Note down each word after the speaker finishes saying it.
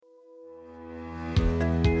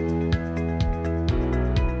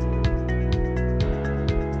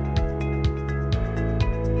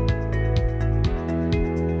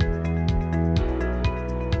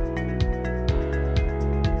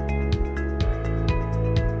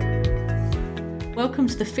Welcome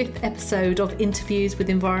to the 5th episode of Interviews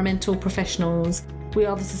with Environmental Professionals. We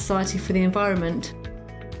are the Society for the Environment.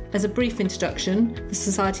 As a brief introduction, the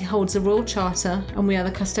Society holds a Royal Charter and we are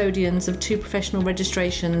the custodians of 2 professional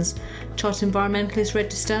registrations, Chartered Environmentalist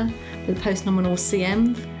Register with the post-nominal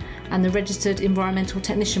CEnV and the Registered Environmental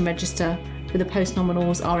Technician Register with the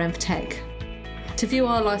post-nominals REnvTech. To view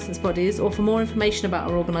our licence bodies or for more information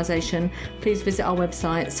about our organisation, please visit our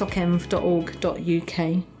website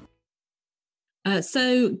socenv.org.uk.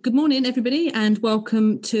 So good morning, everybody, and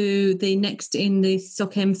welcome to the next in the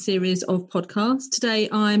SocEnv series of podcasts. Today,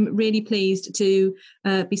 I'm really pleased to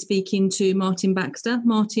be speaking to Martin Baxter.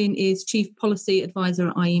 Martin is Chief Policy Advisor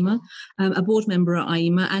at IEMA, a board member at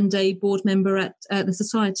IEMA, and a board member at the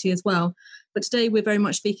Society as well. But today, we're very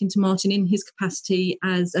much speaking to Martin in his capacity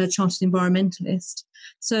as a chartered environmentalist.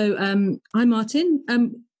 So, hi, Martin.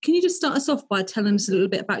 Can you just start us off by telling us a little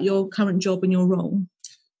bit about your current job and your role?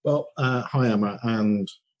 Well, hi Emma, and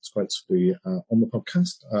it's great to be on the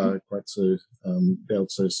podcast. Great to be able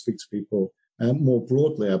to speak to people more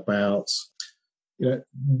broadly about,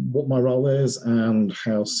 what my role is and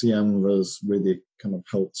how CEnV has really kind of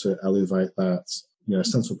helped to elevate that,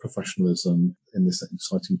 sense of professionalism in this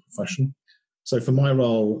exciting profession. So for my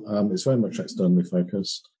role, it's very much externally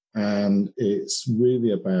focused, and it's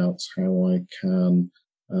really about how I can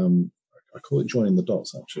I call it joining the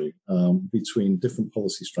dots, actually, between different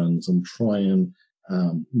policy strands and try and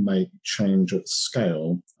make change at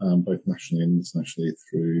scale, both nationally and internationally,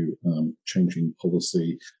 through changing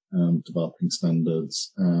policy, developing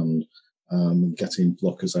standards, and getting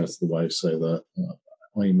blockers out of the way so that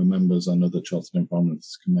IEMA members and other chartered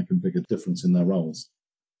environmentalists can make a bigger difference in their roles.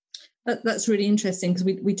 That's really interesting, because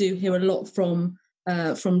we do hear a lot from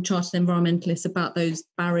chartered environmentalists about those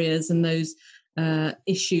barriers and those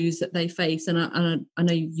issues that they face, and I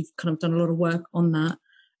know you've kind of done a lot of work on that.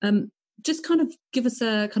 Just kind of give us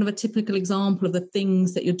a kind of a typical example of the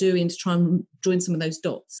things that you're doing to try and join some of those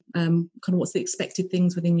dots. Kind of what's the expected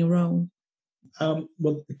things within your role?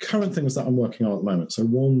 Well, the current things that I'm working on at the moment. So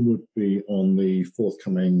one would be on the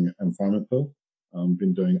forthcoming Environment Bill. I've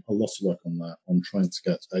been doing a lot of work on that, on trying to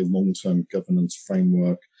get a long-term governance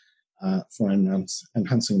framework for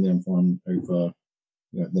enhancing the environment over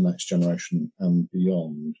the next generation and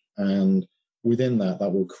beyond. And within that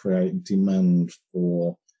will create demand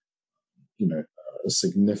for, a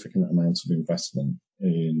significant amount of investment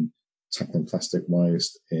in tackling plastic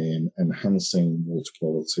waste, in enhancing water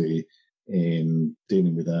quality, in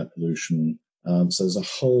dealing with air pollution. So there's a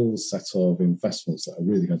whole set of investments that are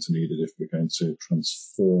really going to be needed if we're going to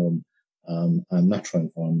transform our natural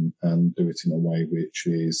environment and do it in a way which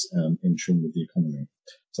is in tune with the economy.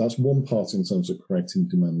 So that's one part in terms of creating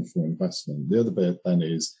demand for investment. The other bit then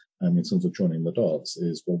is, in terms of joining the dots,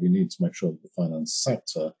 is we need to make sure that the finance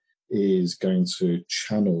sector is going to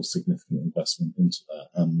channel significant investment into that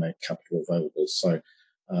and make capital available. So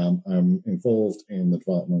I'm involved in the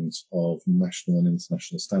development of national and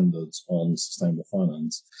international standards on sustainable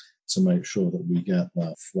finance to make sure that we get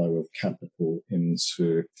that flow of capital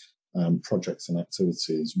into projects and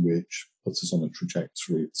activities which puts us on a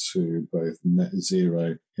trajectory to both net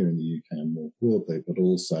zero here in the UK and more broadly, but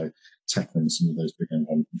also tackling some of those big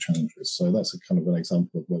environmental challenges. So that's a kind of an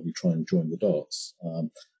example of where we try and join the dots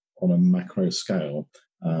on a macro scale,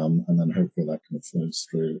 and then hopefully that kind of flows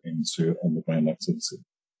through into on-the-ground activity.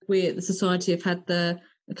 We at the Society have had the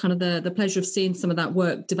pleasure of seeing some of that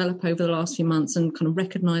work develop over the last few months and kind of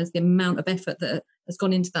recognise the amount of effort that has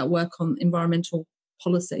gone into that work on environmental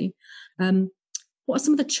policy. What are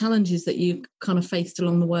some of the challenges that you kind of faced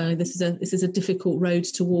along the way? This is a difficult road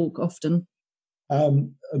to walk often.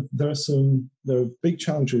 There are big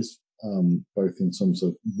challenges, both in terms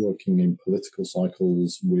of working in political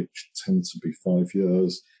cycles, which tend to be 5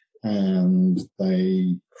 years, and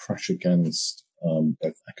they crash against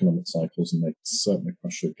both economic cycles, and they certainly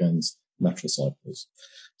crash against natural cycles.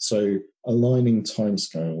 So aligning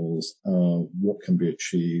timescales, what can be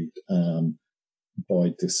achieved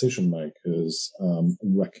by decision makers,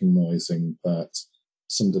 recognising that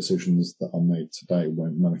some decisions that are made today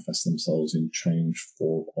won't manifest themselves in change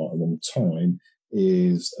for quite a long time,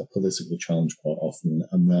 is a political challenge quite often,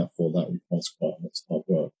 and therefore that requires quite a lot of hard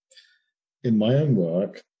work. In my own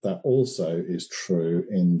work, that also is true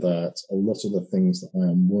in that a lot of the things that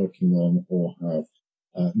I am working on or have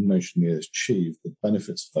notionally achieved, the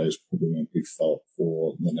benefits of those probably won't be felt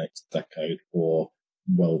for the next decade or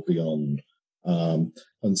well beyond.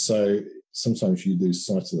 And so sometimes you lose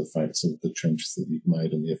sight of the facts of the changes that you've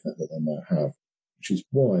made and the effect that they might have, which is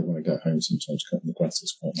why when I get home sometimes cutting the grass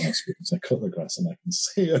is quite nice, because I cut the grass and I can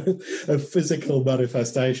see a physical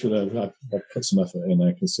manifestation of I've put some effort in,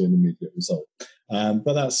 I can see an immediate result.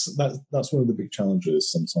 But that's one of the big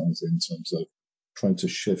challenges sometimes in terms of trying to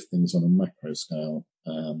shift things on a macro scale,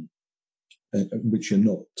 which you're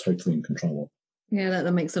not totally in control of. Yeah,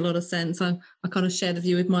 that makes a lot of sense. I kind of share the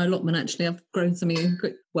view with my allotment, actually. I've grown something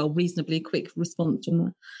reasonably quick response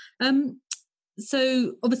from that.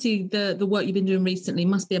 So obviously the work you've been doing recently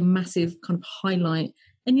must be a massive kind of highlight.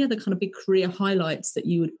 Any other kind of big career highlights that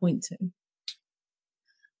you would point to?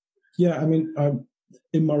 Yeah, I mean,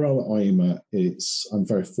 in my role at IEMA, I'm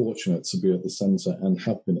very fortunate to be at the centre and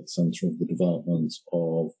have been at the centre of the development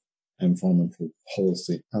of environmental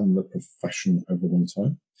policy and the profession over a long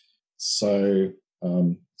time. So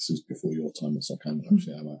this is before your time at SOCAM,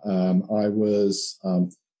 actually, Emma. I was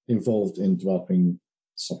involved in developing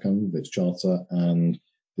SOCAM, its charter, and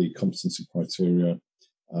the competency criteria,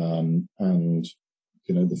 and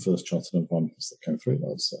the first chartered environmentalists that came through.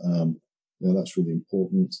 That's really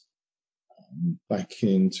important. Back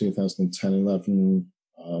in 2010-11,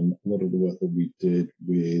 a lot of the work that we did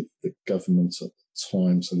with the government at the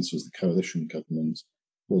time, so this was the coalition government,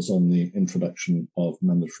 was on the introduction of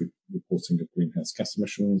mandatory reporting of greenhouse gas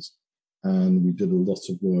emissions. And we did a lot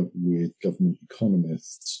of work with government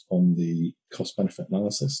economists on the cost-benefit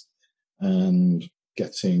analysis and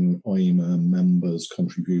getting IEMA members'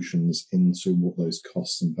 contributions into what those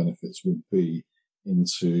costs and benefits would be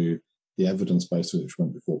into the evidence base which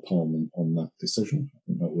went before Parliament on that decision. I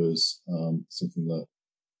think that was something that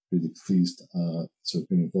really pleased to have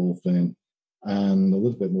been involved in. And a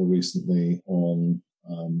little bit more recently on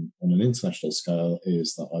an international scale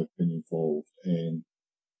is that I've been involved in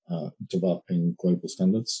developing global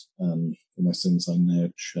standards. And for my sins, I now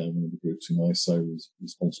chair one of the groups in ISO, was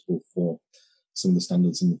responsible for some of the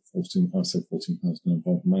standards in the ISO 14000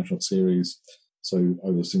 environmental management series. So I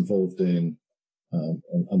was involved in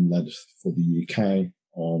and led for the UK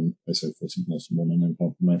on ISO 14001 on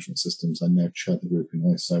environmental management systems. I now chair the group in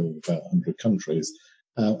ISO of about 100 countries.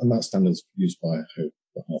 And that standard is used by, I hope,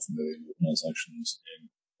 500,000 organisations in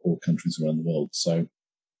all countries around the world. So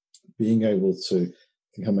being able to,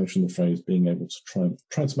 I think I mentioned the phrase, being able to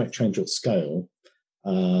try to make change at scale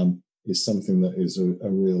is something that is a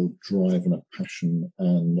real drive and a passion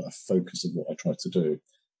and a focus of what I try to do.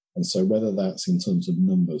 And so whether that's in terms of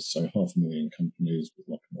numbers, so 500,000 companies would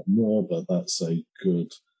like a lot more, but that's a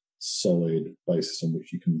good, solid basis on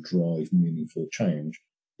which you can drive meaningful change.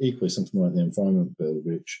 Equally, something like the Environment Bill,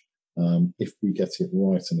 which if we get it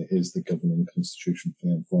right, and it is the governing constitution for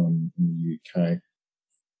the environment in the UK,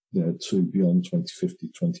 to beyond 2050,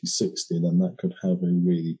 2060, then that could have a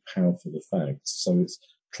really powerful effect. So it's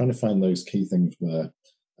trying to find those key things where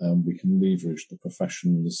we can leverage the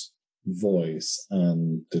profession's voice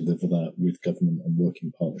and deliver that with government and work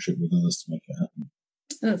in partnership with others to make it happen.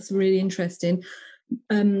 That's really interesting.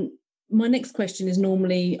 My next question is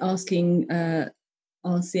normally asking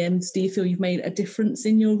RCMs, do you feel you've made a difference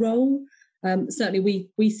in your role? Certainly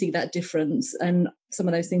we see that difference, and some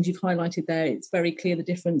of those things you've highlighted there, it's very clear the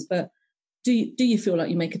difference, but do you feel like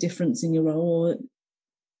you make a difference in your role? Or?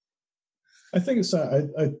 I think so.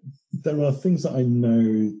 There are things that I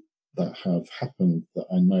know that have happened that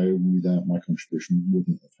I know without my contribution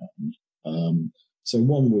wouldn't have happened. So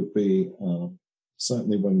one would be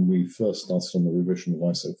certainly when we first started on the revision of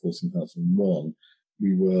ISO 14001,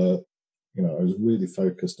 we were, I was really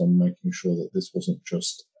focused on making sure that this wasn't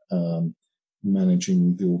just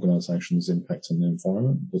managing the organisation's impact on the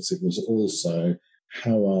environment, but it was also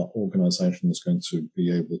how our organisation is going to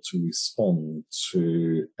be able to respond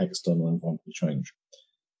to external environmental change.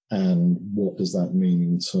 And what does that mean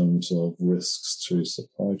in terms of risks to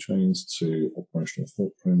supply chains, to operational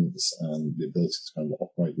footprints, and the ability to kind of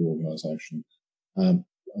operate the organisation, and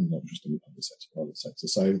not just in the public sector, private sector.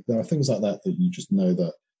 So there are things like that that you just know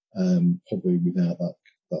that probably without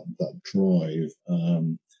that drive,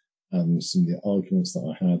 and some of the arguments that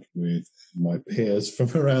I had with my peers from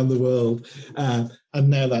around the world, and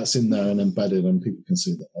now that's in there and embedded, and people can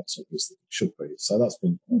see that that's obviously it should be. So that's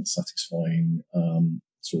been quite satisfying.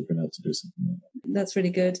 So we've been able to do something like that. That's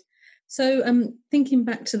really good. So thinking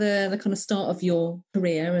back to the kind of start of your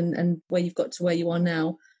career and where you've got to where you are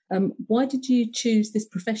now, why did you choose this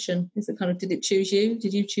profession? Did it choose you?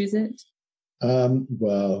 Did you choose it?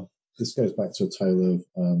 Well, this goes back to a tale of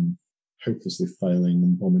hopelessly failing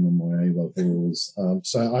and bombing on my A-levels.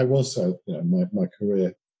 So I was, my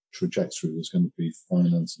career trajectory was going to be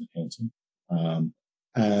finance and accounting.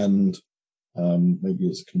 And maybe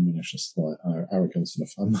it's a combination of slight arrogance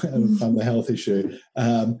and a family health issue,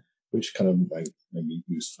 which kind of made me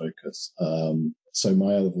lose focus. So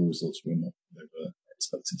my A-level results were not what they were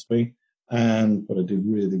expected to be, but I did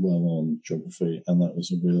really well on geography, and that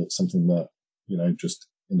was something that just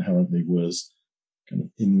inherently was kind of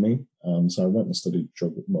in me. So I went and studied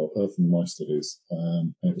Earth and Life Studies,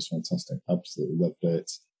 and it was fantastic. Absolutely loved it.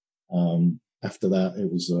 After that,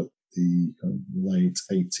 it was at the kind of late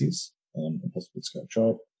 80s, impossible to get a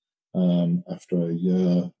job. After a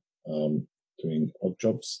year doing odd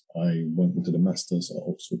jobs, I went and did a master's at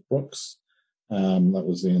Oxford Brookes. That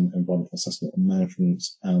was in environmental assessment and management,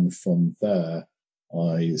 and from there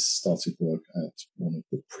I started work at one of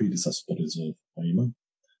the predecessor bodies of IEMA,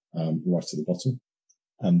 right at the bottom.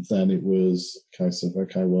 And then it was a case of,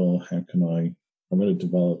 okay, well, how can I'm going to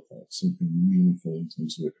develop something meaningful in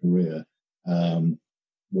terms of a career.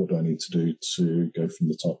 What do I need to do to go from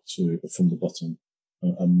the bottom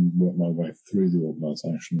and work my way through the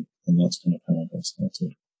organisation? And that's kind of how I got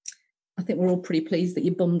started. I think we're all pretty pleased that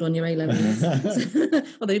you bombed on your A-levels.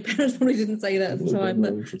 Although your parents probably didn't say that at the time,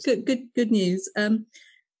 but good news.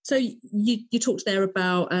 So you talked there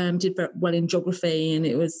about did very well in geography, and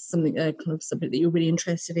it was something kind of subject that you were really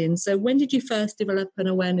interested in. So when did you first develop an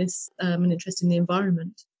awareness and interest in the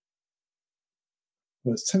environment?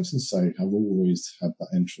 Well, it's tempting to say I've always had that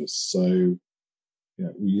interest. So,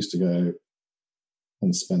 we used to go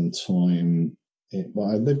and spend time.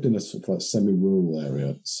 I lived in a sort of like semi-rural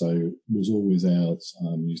area, so was always out.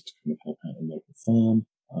 Used to kind of help out a local farm.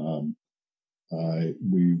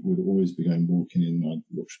 We would always be going walking in the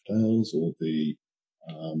Yorkshire Dales or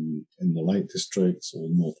in the Lake Districts or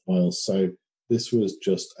North Wales. So this was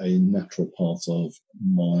just a natural part of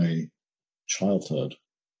my childhood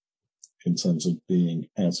in terms of being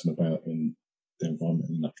out and about in the environment,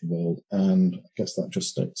 in the natural world. And I guess that just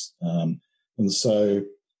sticks. And so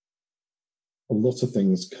a lot of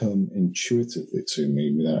things come intuitively to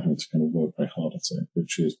me without having to kind of work very hard at it,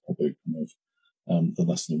 which is probably kind of the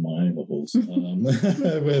lesson of my A-levels,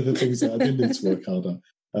 where the things that I did need to work harder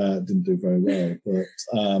didn't do very well.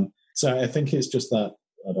 But so I think it's just that,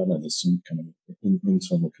 I don't know, there's some kind of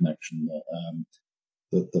internal connection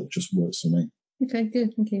that just works for me. Okay,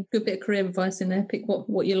 good. Thank you. Good bit of career advice in there. Pick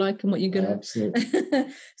what you like and what you're good at. Absolutely.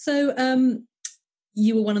 So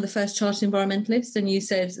you were one of the first chartered environmentalists, and you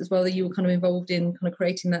said as well that you were kind of involved in kind of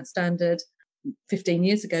creating that standard 15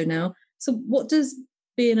 years ago now. So what does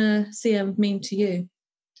being a CM mean to you?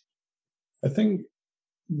 I think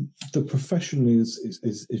the profession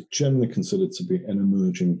is generally considered to be an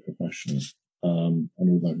emerging profession. And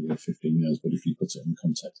although 15 years, but if you put it in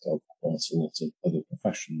context of quite a lot of other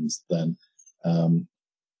professions, then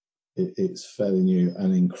it's fairly new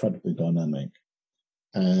and incredibly dynamic.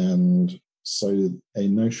 And so a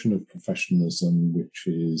notion of professionalism, which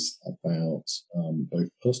is about both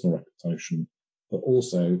personal reputation, but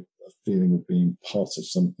also a feeling of being part of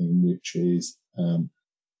something which is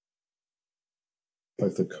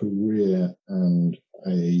both a career and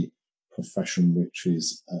a profession which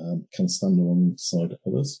is can stand alongside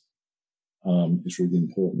others, is really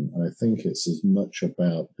important. And I think it's as much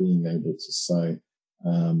about being able to say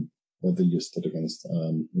whether you're stood against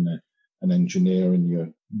an engineer and you're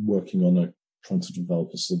working on trying to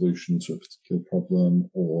develop a solution to a particular problem,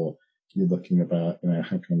 or you're looking about,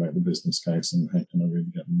 how can I make the business case and how can I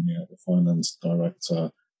really get money out of the finance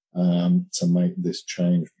director to make this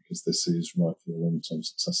change because this is right for the long-term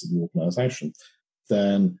success of the organisation.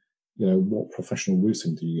 Then, what professional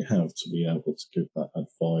routing do you have to be able to give that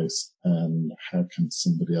advice, and how can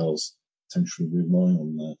somebody else potentially rely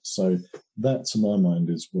on that? So that, to my mind,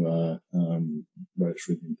 is where it's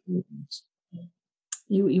really important.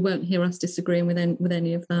 You won't hear us disagreeing with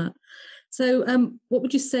any of that. So what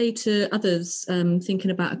would you say to others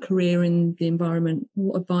thinking about a career in the environment?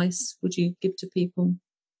 What advice would you give to people?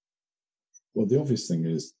 Well, the obvious thing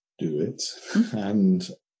is do it and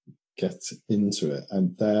get into it.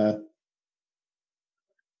 And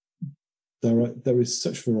there is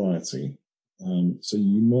such variety. So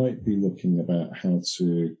you might be looking about how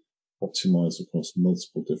to optimize across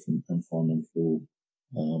multiple different environmental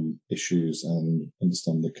issues and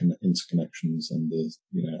understand the interconnections and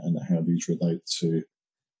and how these relate to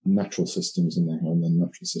natural systems and how the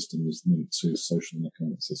natural system is linked to social and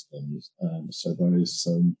economic systems. So there is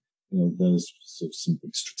there's sort of some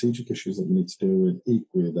big strategic issues that we need to deal with.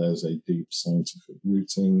 Equally, there's a deep scientific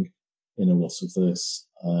rooting in a lot of this,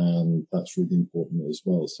 and that's really important as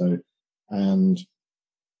well. So, and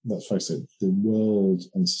let's face it, the world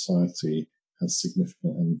and society has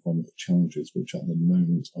significant environmental challenges, which at the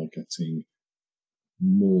moment are getting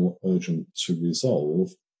more urgent to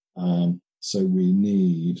resolve. So we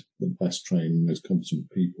need the best trained, most competent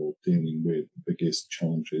people dealing with the biggest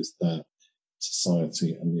challenges that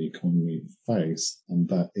society and the economy face, and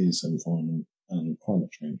that is environment and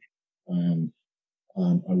climate change. And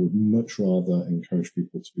I would much rather encourage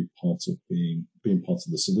people to be part of being part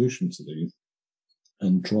of the solution to these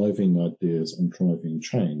and driving ideas and driving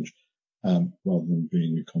change, rather than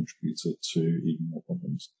being a contributor to even more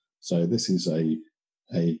problems. So this is a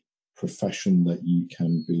profession that you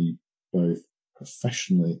can be both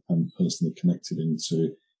professionally and personally connected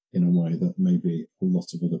into in a way that maybe a lot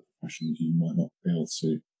of other professions you might not be able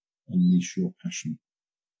to unleash your passion.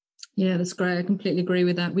 Yeah, that's great. I completely agree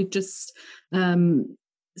with that. We've just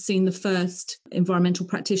seen the first environmental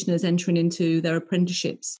practitioners entering into their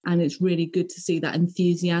apprenticeships, and it's really good to see that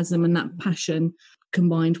enthusiasm and that passion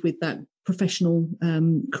combined with that professional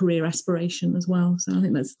career aspiration as well. So I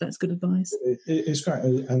think that's good advice. It's great,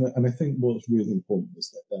 and I think what's really important is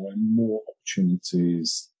that there are more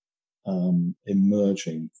opportunities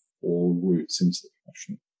emerging for routes into the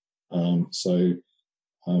profession. So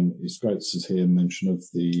it's great to hear mention of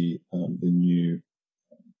the new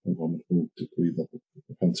environmental degree level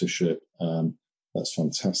apprenticeship. That's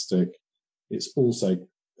fantastic. It's also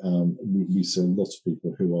we see a lot of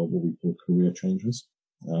people who are what we call career changers,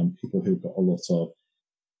 people who've got a lot of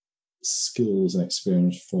skills and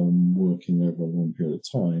experience from working over a long period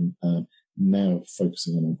of time, now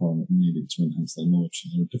focusing on environment needing to enhance their knowledge. So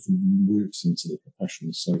there are different routes into the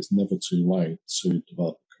profession, so it's never too late to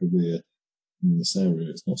develop a career in this area.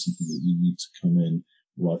 It's not something that you need to come in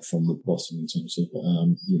right from the bottom in terms of,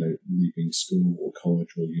 leaving school or college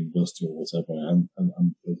or university or whatever and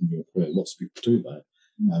building your career. Lots of people do that,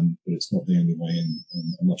 but it's not the only way in,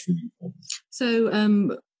 and that's really important.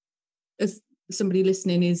 So, as somebody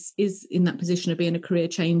listening is in that position of being a career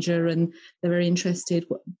changer and they're very interested,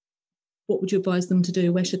 what would you advise them to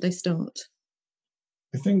do? Where should they start?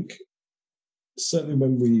 I think certainly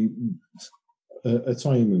when we, at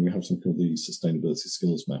IEME, we have something called the Sustainability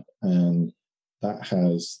Skills Map, and that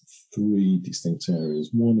has 3 distinct areas.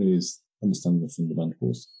 One is understanding the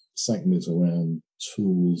fundamentals. Second is around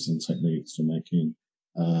tools and techniques for making,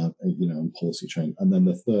 and policy change. And then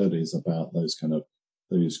the third is about those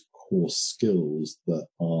core skills that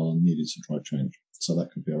are needed to drive change. So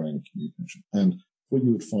that could be around communication. And what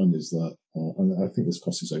you would find is that, and I think this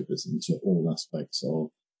crosses over into all aspects of,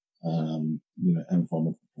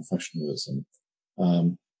 environmental professionalism.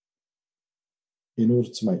 In order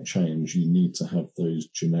to make change, you need to have those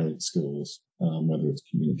generic skills, whether it's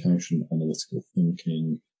communication, analytical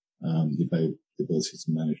thinking, the ability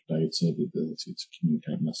to manage data, the ability to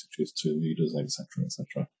communicate messages to leaders, etc.,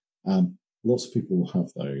 etc. Lots of people will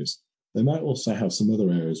have those. They might also have some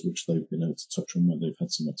other areas which they've been able to touch on where they've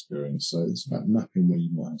had some experience. So it's about mapping where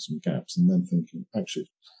you might have some gaps and then thinking,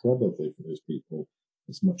 actually, probably for those people,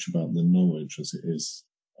 it's much about the knowledge as it is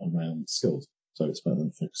around skills. So it's about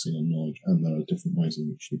them focusing on knowledge, and there are different ways in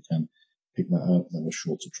which you can pick that up. There are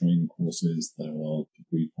shorter training courses, there are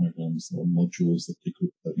degree programs, there are modules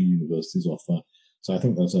that universities offer. So I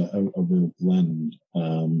think there's a real blend.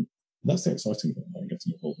 That's the exciting thing about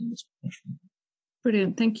getting involved in this profession.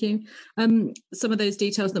 Brilliant, thank you. Some of those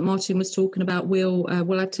details that Martin was talking about we'll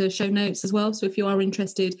add to show notes as well. So if you are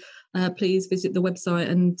interested, please visit the website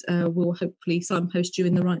and we'll hopefully signpost you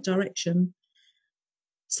in the right direction.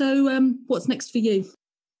 So what's next for you?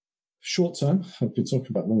 Short term, I've been talking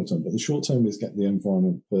about long term, but the short term is get the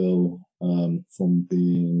Environment Bill from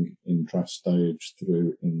being in draft stage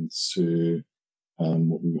through into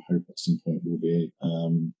what we hope at some point will be a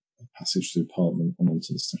passage through Parliament and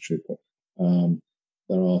onto the statutory book.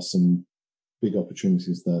 There are some big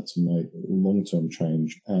opportunities there to make long-term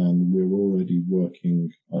change, and we're already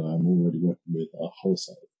working. I'm already working with a whole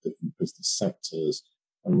set of different business sectors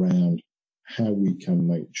around how we can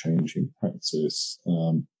make change in practice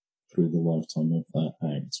through the lifetime of that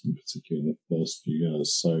act, in particular in the first few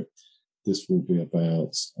years. So this will be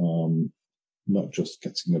about not just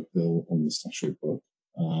getting a bill on the statutory book,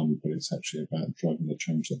 but it's actually about driving the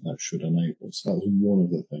change that should enable. So that was one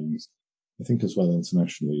of the things. I think as well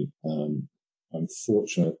internationally, I'm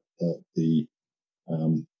fortunate that the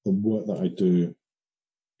work that I do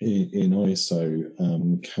in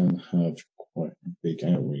ISO can have quite a big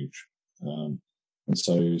outreach. And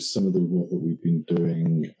so some of the work that we've been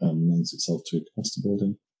doing lends itself to capacity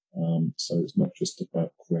building. So it's not just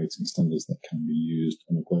about creating standards that can be used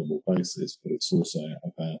on a global basis, but it's also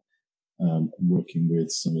about working with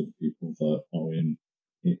some of the people that are in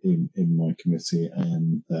my committee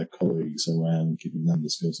and their colleagues around giving them the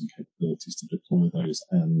skills and capabilities to deploy those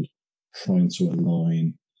and trying to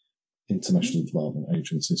align international development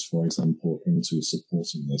agencies, for example, into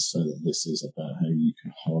supporting this so that this is about how you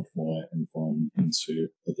can hardwire environment into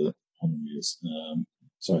other economies.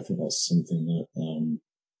 So I think that's something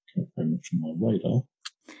that very much on my radar.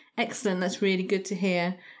 Excellent. That's really good to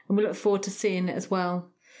hear. And we look forward to seeing it as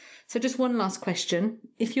well. So just one last question.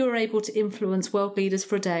 If you were able to influence world leaders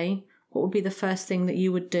for a day what would be the first thing that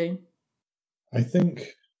you would do? I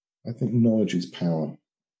think knowledge is power,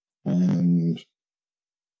 and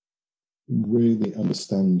really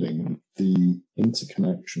understanding the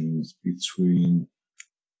interconnections between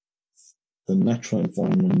the natural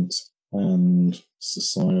environment and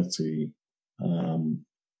society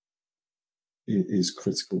is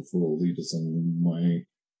critical for all leaders. And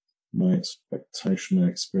my expectation and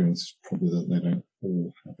experience is probably that they don't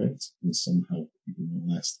all have it, and some have even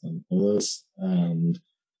less than others. And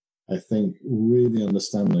I think really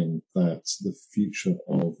understanding that the future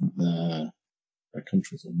of their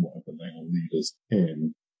countries, or whatever they are leaders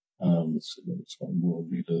in, world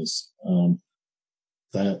leaders,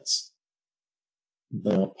 that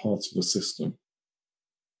they are part of a system,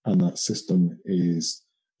 and that system is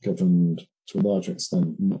governed to a large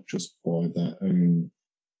extent not just by their own,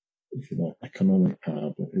 if you like, economic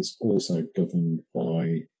power, but it's also governed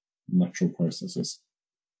by natural processes.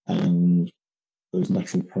 And those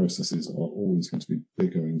natural processes are always going to be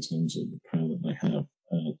bigger in terms of the power that they have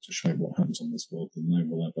to shape what happens on this world than they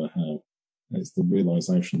will ever have. And it's the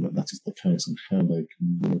realization that that is the case, and how they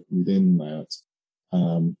can work within that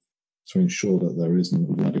to ensure that there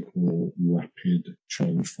isn't radical, rapid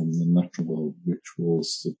change from the natural world, which will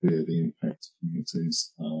severely impact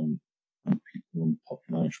communities and people and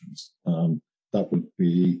populations. That would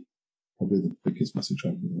be probably the biggest message I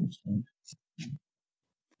would want to make.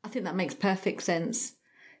 I think that makes perfect sense.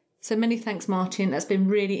 So many thanks, Martin. That's been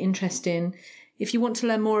really interesting. If you want to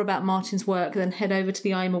learn more about Martin's work, then head over to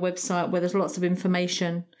the IEMA website where there's lots of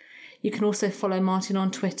information. You can also follow Martin on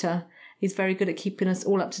Twitter. He's very good at keeping us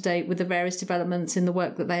all up to date with the various developments in the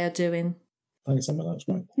work that they are doing. Thanks so much,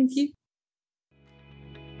 mate. Thank you.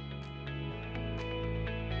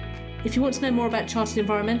 If you want to know more about chartered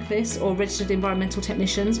environmentalists or registered environmental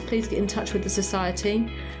technicians, please get in touch with the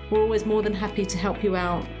Society. We're always more than happy to help you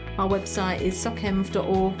out. Our website is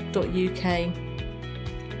socenv.org.uk.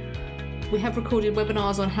 We have recorded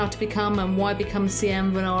webinars on how to become and why become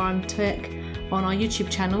CM Tech on our YouTube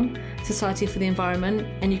channel, Society for the Environment,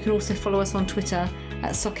 and you can also follow us on Twitter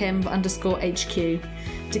at socenv_HQ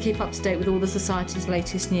to keep up to date with all the Society's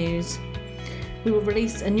latest news. We will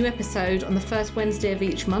release a new episode on the first Wednesday of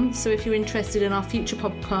each month, so if you're interested in our future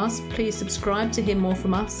podcasts, please subscribe to hear more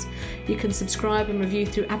from us. You can subscribe and review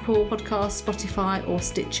through Apple Podcasts, Spotify or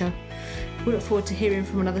Stitcher. We look forward to hearing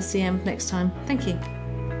from another CM next time. Thank you.